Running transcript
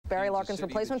Barry Larkin's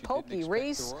replacement, Pokey.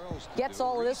 Reese gets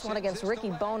all of this one against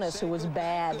Ricky Bonas, who was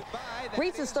bad.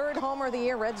 Reese's third homer of the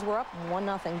year. Reds were up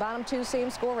 1-0. Bottom two, same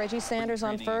score. Reggie Sanders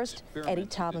on first. Eddie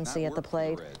Taubensee at the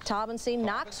plate. Taubensee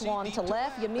knocks one to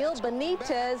left. Yamil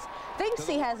Benitez thinks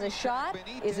he has a shot.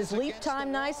 Is his leap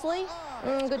time nicely?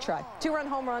 Good try. Two-run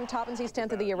home run. Taubensee's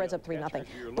 10th of the year. Reds up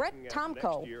 3-0. Brett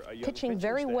Tomko pitching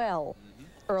very well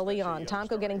early on.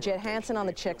 Tomko getting Jet Hansen on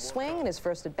the check swing in his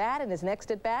first at bat, and his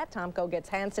next at bat, Tomko gets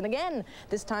Hansen again,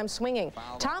 this time swinging.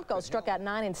 Tomko struck out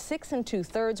 9 6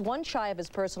 2/3, one shy of his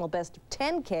personal best of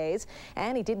 10 Ks,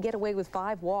 and he did get away with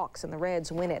 5 walks, and the Reds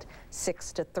win it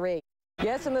 6-3.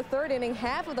 Yes, in the third inning,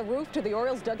 half of the roof to the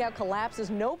Orioles dugout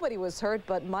collapses. Nobody was hurt,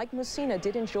 but Mike Mussina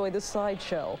did enjoy the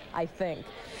sideshow, I think.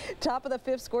 Top of the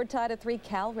fifth, scored tied at 3,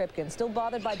 Cal Ripken. Still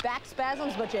bothered by back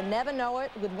spasms, but you never know it.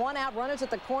 With 1 out, runners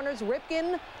at the corners,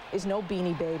 Ripken is no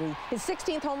beanie baby. His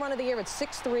 16th home run of the year at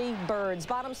 6-3 Birds.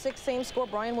 Bottom 6, same score.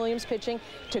 Brian Williams pitching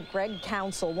to Greg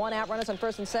Counsell. 1 out, runners on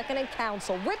first and second, and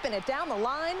Counsell ripping it down the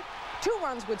line. 2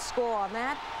 runs would score on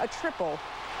that. A triple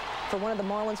for one of the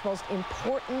Marlins' most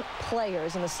important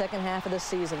players in the second half of the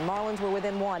season. Marlins were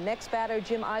within 1. Next batter,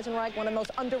 Jim Eisenreich, one of the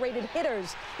most underrated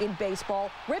hitters in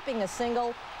baseball, ripping a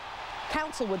single.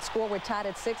 Counsell would score. We're tied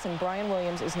at 6, and Brian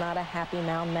Williams is not a happy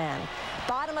mound man.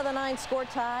 Bottom of the 9th, score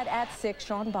tied at 6.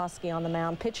 Sean Bosky on the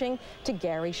mound, pitching to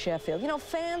Gary Sheffield. You know,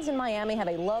 fans in Miami have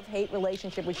a love-hate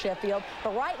relationship with Sheffield,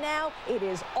 but right now it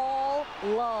is all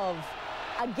love.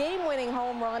 A game-winning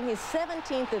home run, his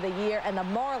 17th of the year, and the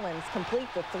Marlins complete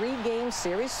the 3-game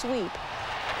series sweep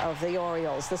of the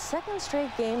Orioles. The second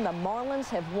straight game the Marlins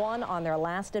have won on their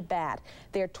last at-bat.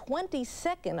 Their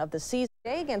 22nd of the season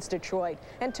against Detroit.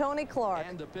 And Tony Clark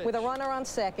with a runner on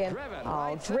second.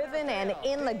 Driven and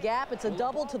in the gap. It's a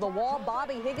double to the wall.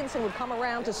 Bobby Higginson would come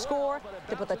around to score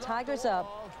to put the Tigers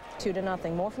up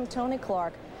 2-0. More from Tony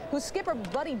Clark, whose skipper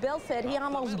Buddy Bell said he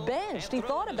almost benched. He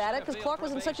thought about it because Clark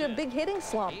was in such a big hitting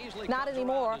slump. Not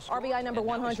anymore. RBI number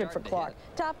 100 for Clark.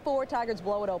 Top 4, Tigers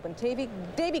blow it open.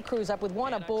 Davy Cruz up with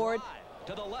 1 aboard.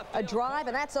 A drive,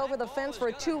 and that's over the fence for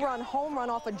a 2-run home run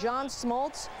off of John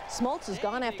Smoltz. Smoltz is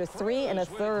gone after 3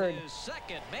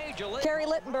 1/3. Kerry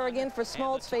Littenberg in for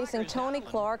Smoltz, facing Tony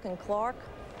Clark, and Clark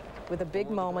with a big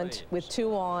moment with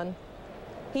 2 on.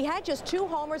 He had just 2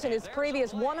 homers in his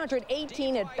previous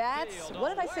 118 at-bats. What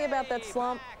did I say about that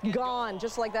slump? Gone,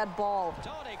 just like that ball.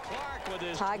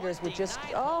 Tigers would just,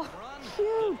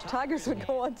 huge. Tigers would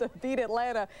go on to beat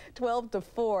Atlanta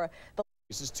 12-4.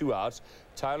 This is 2 outs.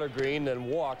 Tyler Green then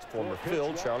walks former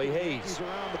Phil, Charlie Hayes.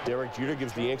 Derek Jeter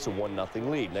gives the Yanks a 1-0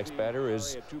 lead. Next batter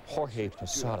is Jorge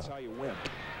Posada.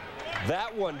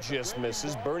 That one just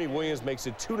misses. Bernie Williams makes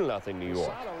it 2-0 New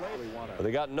York. But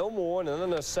they got no more, and then in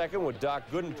the second with Doc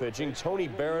Gooden pitching, Tony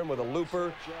Barron with a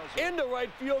looper. Into right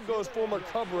field goes former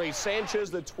Cub Ray Sanchez,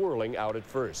 the twirling out at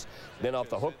first. Then off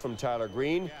the hook from Tyler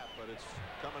Green.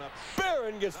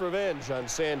 Barron gets revenge on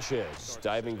Sanchez.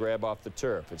 Diving grab off the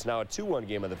turf. It's now a 2-1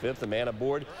 game of the 5th. The man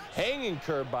aboard. Hanging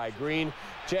curve by Green.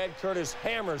 Chad Curtis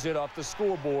hammers it off the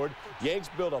scoreboard. Yanks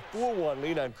build a 4-1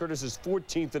 lead on Curtis's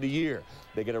 14th of the year.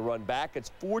 They get a run back.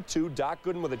 It's 4-2. Doc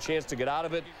Gooden with a chance to get out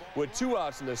of it with 2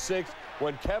 outs in the 6th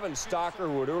when Kevin Stocker,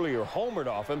 who had earlier homered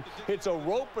off him, hits a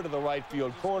rope into the right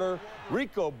field corner.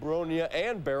 Rico Bronya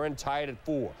and Barron tie it at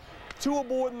 4. 2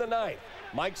 aboard in the 9th.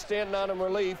 Mike Stanton on in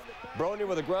relief. Bronya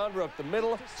with a grounder up the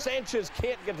middle. Sanchez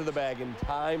can't get to the bag in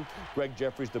time. Greg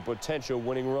Jeffries the potential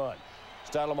winning run.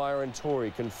 Stottlemyre and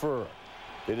Torrey confer.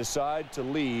 They decide to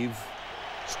leave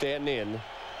Stanton in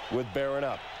with Barron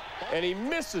up. And he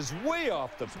misses way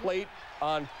off the plate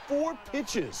on 4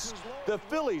 pitches. The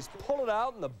Phillies pull it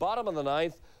out in the bottom of the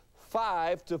 9th.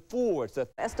 5-4. It's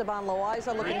Esteban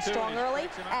Loaiza looking strong early.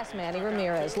 Ask Manny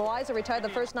Ramirez. Loaiza retired the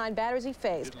first 9 batters he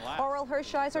faced. Orel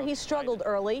Hershiser, he struggled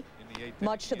early,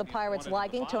 much to the Pirates'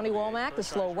 liking. Tony Womack, the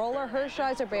slow roller.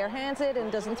 Hershiser bare-handed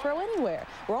and doesn't throw anywhere.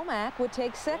 Womack would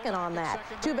take second on that.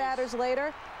 2 batters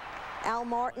later, Al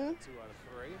Martin.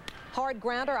 Hard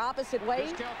grounder opposite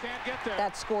way.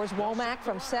 That scores Womack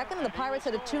from second, and the Pirates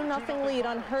had a 2-0 lead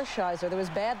on Hershiser. There was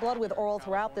bad blood with Orel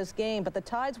throughout this game, but the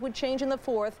tides would change in the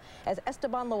 4th as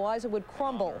Esteban Loaiza would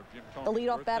crumble. The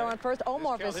leadoff batter on first,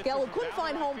 Omar Vizquel, who couldn't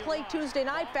find home plate Tuesday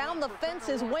night, found the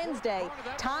fences Wednesday,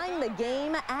 tying the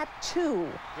game at 2.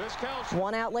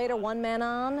 1 out later, 1 man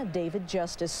on, David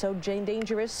Justice, so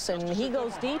dangerous, and he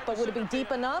goes deep, but would it be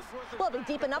deep enough? Well, it'd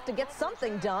be deep enough to get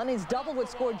something done. His double would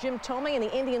score Jim Thome, and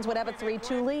the Indians would have a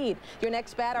 3-2 lead. Your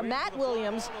next batter, Matt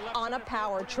Williams, on a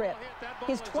power trip.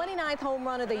 His 29th home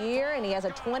run of the year, and he has a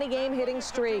 20-game hitting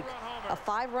streak. A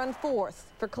 5-run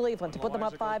fourth for Cleveland to put them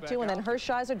up 5-2, and then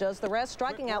Hershiser does the rest,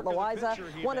 striking out Loaiza,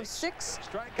 one of 6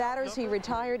 batters he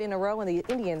retired in a row, and the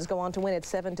Indians go on to win it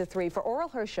 7-3 for Oral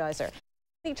Hershiser.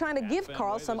 Trying to give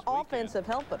Carl some offensive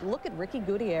help, but look at Ricky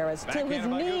Gutierrez to his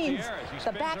knees.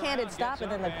 The backhanded stop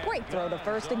and then the great throw to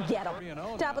first to get him.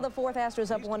 Top of the 4th, Astros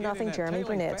up 1-0. Jeremy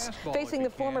Burnitz facing the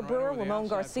former Brewer Ramon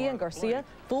Garcia, and Garcia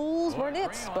fools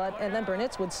Burnitz, and then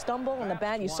Burnitz would stumble and the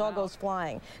bat you saw goes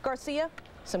flying. Garcia,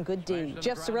 some good D.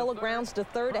 Jeff Cirillo grounds to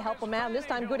third to help him out, and this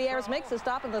time Gutierrez makes the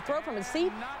stop, and the throw from his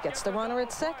seat gets the runner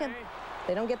at second.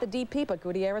 They don't get the DP, but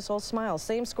Gutierrez all smiles.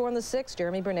 Same score in the 6th.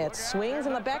 Jeremy Burnitz swings,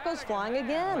 and the bat goes flying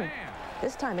again.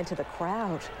 This time into the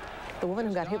crowd. The woman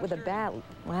who got hit with a bat,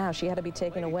 wow, she had to be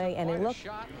taken away, and it looked.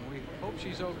 We hope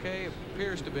she's okay. It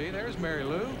appears to be. There's Mary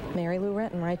Lou. Mary Lou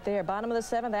Renton right there. Bottom of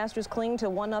the 7th, Astros cling to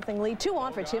 1-0 lead. 2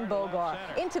 on for Tim Bogar.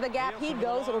 Into the gap he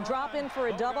goes. It'll drop in for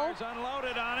a double.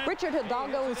 Richard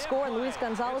Hidalgo would score, and Luis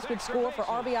Gonzalez would score for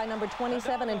RBI number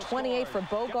 27 and 28 for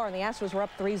Bogar, and the Astros were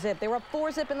up 3-zip. They were up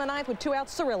 4-zip in the 9th with 2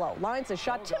 outs. Cirillo lines a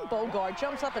shot. Tim Bogar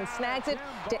jumps up and snags it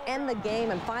to end the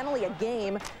game, and finally a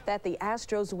game that the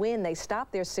Astros win. They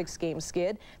stop their 6-game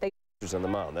skid. On the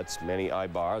mound. That's Manny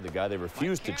Ibar, the guy they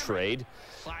refused to trade.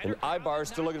 And Ibar is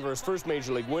still looking for his first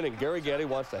major league win, and Gary Gaetti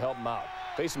wants to help him out.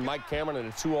 Facing Mike Cameron in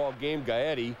a 2-all game,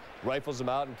 Gaetti rifles him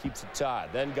out and keeps it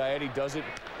tied. Then Gaetti does it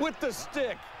with the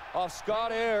stick off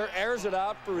Scott Air, airs it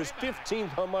out for his 15th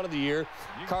home run of the year.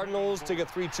 Cardinals take a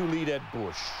 3-2 lead at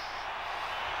Busch.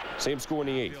 Same score in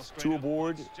the 8th. 2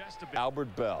 aboard,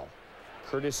 Albert Bell.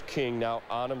 Curtis King now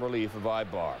on in relief of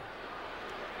Ibar.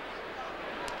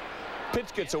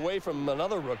 Pitch gets away from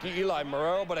another rookie, Eli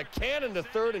Marrero, but a cannon to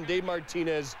third, and Dave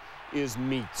Martinez is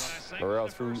meat. Marrero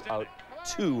threw out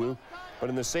 2, but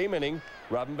in the same inning,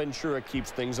 Robin Ventura keeps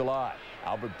things alive.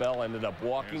 Albert Bell ended up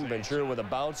walking Ventura with a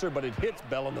bouncer, but it hits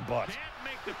Bell in the butt.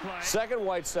 Second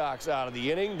White Sox out of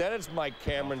the inning. Then it's Mike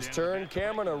Cameron's turn.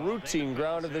 Cameron a routine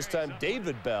grounder. This time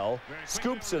David Bell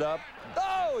scoops it up.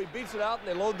 Oh, he beats it out, and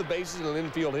they load the bases in an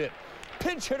infield hit.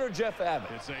 Pinch hitter Jeff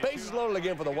Abbott. Bases loaded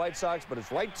again for the White Sox, but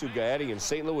it's right to Gaetti, and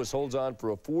St. Louis holds on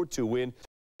for a 4-2 win.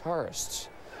 Tourists.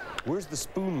 Where's the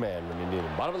spoon man when you need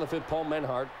him? Bottom of the 5th, Paul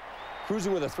Menhart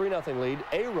cruising with a 3-0 lead.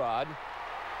 A-Rod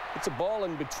hits a ball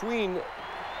in between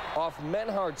off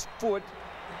Menhart's foot.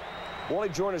 Wally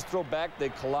Joyner's throw back. They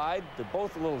collide. They're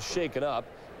both a little shaken up.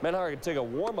 Menhart can take a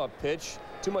warm-up pitch.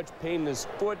 Too much pain in his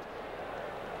foot.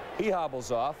 He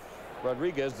hobbles off.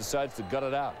 Rodriguez decides to gut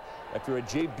it out. After a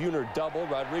Jay Buhner double,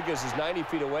 Rodriguez is 90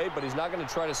 feet away, but he's not going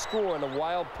to try to score on a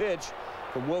wild pitch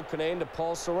from Will Canane to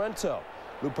Paul Sorrento.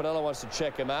 Lou Piniella wants to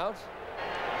check him out.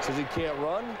 Says he can't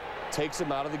run. Takes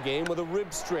him out of the game with a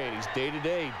rib strain. He's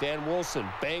day-to-day. Dan Wilson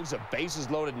bangs a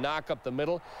bases-loaded knock up the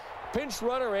middle. Pinch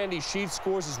runner Andy Sheets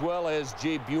scores as well as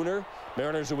Jay Buhner.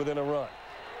 Mariners are within a run.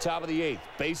 Top of the 8th,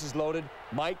 bases loaded.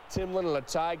 Mike Timlin in a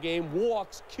tie game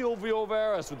walks Kilvio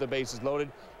Veras with the bases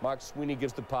loaded. Mark Sweeney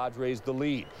gives the Padres the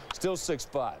lead. Still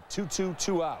 6-5, 2-2,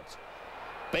 2 outs.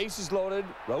 Bases loaded,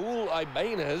 Raul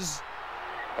Ibanez,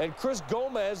 and Chris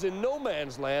Gomez in no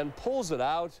man's land pulls it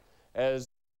out as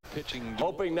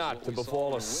hoping not to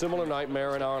befall a similar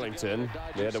nightmare in Arlington.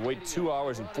 They had to wait 2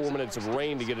 hours and 4 minutes of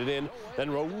rain to get it in. Then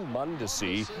Raul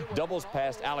Mondesi doubles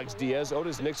past Alex Diaz.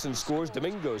 Otis Nixon scores.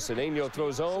 Domingo Cedeno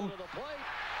throws home.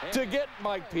 To get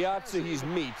Mike Piazza, he's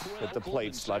meat at the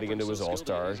plate, sliding into his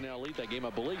all-star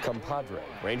compadre.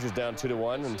 Rangers down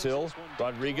 2-1 until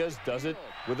Rodriguez does it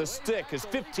with a stick. His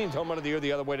 15th home run of the year,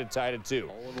 the other way to tie it at 2.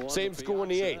 Same score in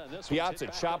the 8th. Piazza,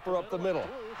 chopper up the middle.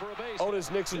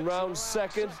 Otis Nixon rounds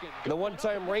second. And the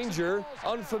one-time Ranger,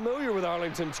 unfamiliar with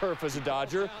Arlington turf as a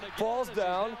Dodger, falls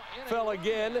down, fell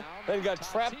again, then got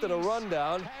trapped in a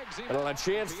rundown. And on a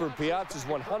chance for Piazza's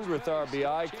 100th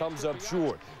RBI, comes up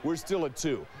short. We're still at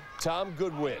 2. Tom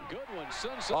Goodwin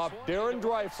off Darren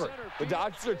Dreifert. The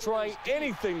Dodgers are trying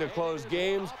anything to close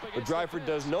games, but Dreifert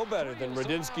does no better than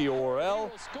Radinsky or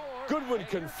Orel. Goodwin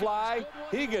can fly.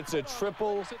 He gets a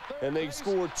triple, and they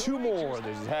score 2 more.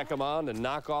 They hack him on and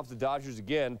knock off the Dodgers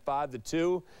again,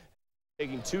 5-2.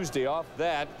 Taking Tuesday off,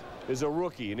 that is a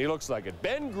rookie, and he looks like it.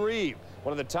 Ben Grieve,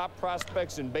 one of the top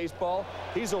prospects in baseball.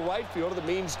 He's a right fielder. That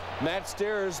means Matt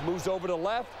Stairs moves over to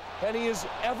left, and he is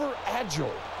ever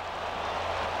agile.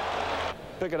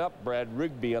 Pick it up, Brad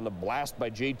Rigby on the blast by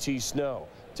J.T. Snow.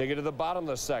 Take it to the bottom of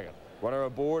the 2nd. Runner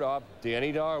aboard off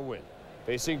Danny Darwin.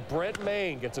 Facing Brent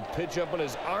Maine, gets a pitch up on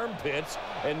his armpits,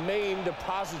 and Maine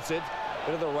deposits it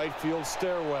into the right field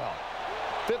stairwell.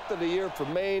 5th of the year for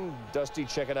Maine. Dusty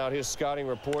checking out his scouting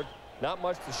report. Not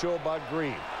much to show about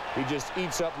Green. He just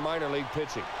eats up minor league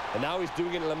pitching. And now he's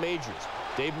doing it in the majors.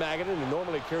 Dave Magadan, who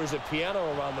normally carries a piano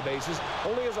around the bases,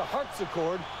 only has a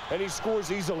harpsichord, and he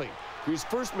scores easily. His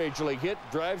first major league hit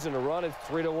drives in a run at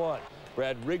 3-1.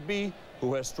 Brad Rigby,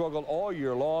 who has struggled all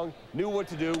year long, knew what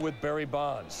to do with Barry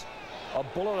Bonds. A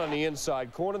bullet on the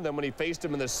inside corner, then when he faced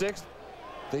him in the 6th,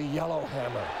 the yellow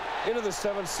hammer. Into the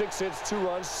 7th, 6 hits, 2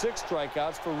 runs, 6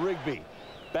 strikeouts for Rigby.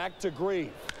 Back to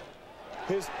Grieve.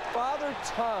 His father,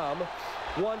 Tom,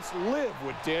 once lived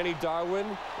with Danny Darwin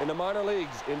in the minor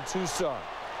leagues in Tucson.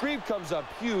 Grieve comes up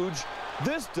huge.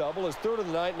 This double, his 3rd of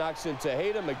the night, knocks in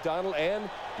Tejeda, McDonald, and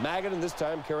Magadan, this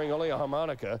time carrying only a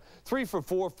harmonica. 3 for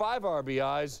 4, 5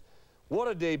 RBIs. What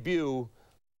a debut.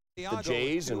 The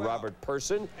Jays and Robert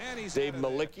Person. Dave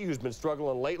Malicki, who's been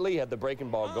struggling lately, had the breaking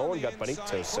ball going, got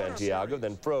Benito Santiago,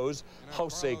 then froze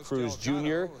Jose Cruz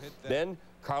Jr. Then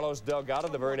Carlos Delgado,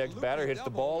 the very next batter, hits the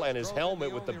ball and his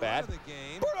helmet with the bat.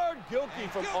 Bernard Gilkey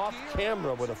from off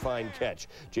camera with a fine catch.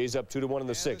 Jays up 2-1 in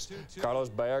the 6th. Carlos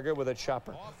Baerga with a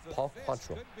chopper. Paul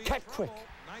Quantrill, cat quick,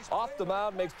 off the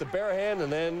mound, makes the bare hand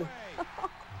and then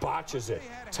botches it.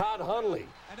 Todd Hundley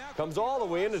comes all the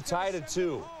way in to tie it at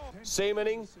 2. Same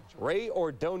inning, Ray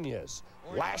Ordonez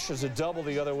lashes a double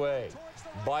the other way.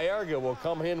 Baerga will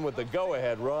come in with the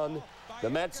go-ahead run. The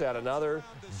Mets add another.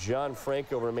 John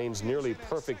Franco remains nearly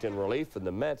perfect in relief, and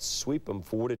the Mets sweep them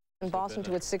 4-2. Boston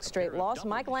to its 6th straight loss.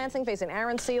 Mike Lansing facing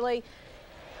Aaron Seeley.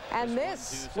 And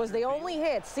this was the only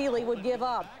hit Seeley would give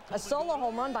up. A solo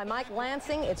home run by Mike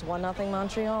Lansing. It's 1-0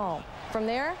 Montreal. From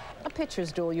there, a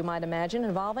pitcher's duel, you might imagine,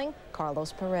 involving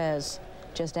Carlos Perez.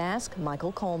 Just ask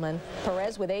Michael Coleman.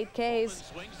 Perez with 8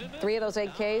 Ks. 3 of those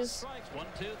 8 Ks,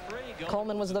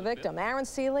 Coleman was the victim. Aaron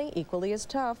Seeley, equally as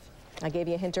tough. I gave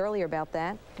you a hint earlier about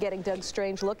that. Getting Doug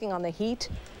Strange looking on the heat.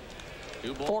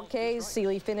 4 Ks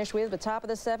Seeley finished with, but top of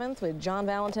the 7th with John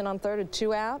Valentin on 3rd with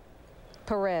 2 out.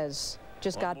 Perez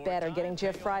just got better, getting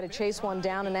Jeff Fry to chase one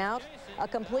down and out. A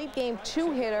complete game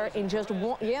 2-hitter in just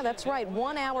one, yeah, that's right,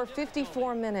 1 hour,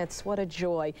 54 minutes. What a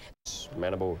joy.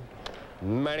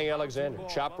 Manny Alexander,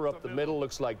 chopper up the middle,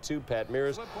 looks like 2. Pat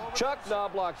Mears. Chuck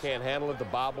Knobloch can't handle it, the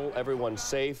bobble, everyone's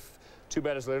safe. 2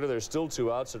 batters later, there's still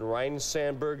 2 outs, and Ryan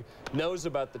Sandberg knows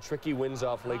about the tricky winds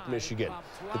off Lake Michigan.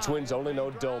 The Twins only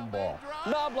know dome ball.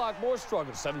 Knobloch, more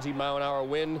struggle, 17-mile-an-hour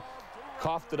wind,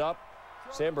 coughed it up.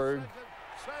 Sandberg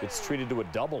gets treated to a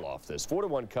double off this.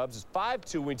 4-1 Cubs. It's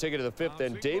 5-2 when we take it to the 5th,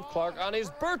 and Dave Clark on his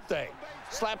birthday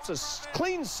slaps a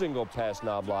clean single past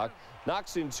Knobloch.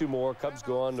 Knocks in 2 more. Cubs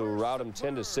go on to rout him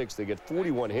 10-6. They get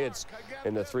 41 hits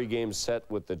in the 3 game set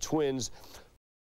with the Twins.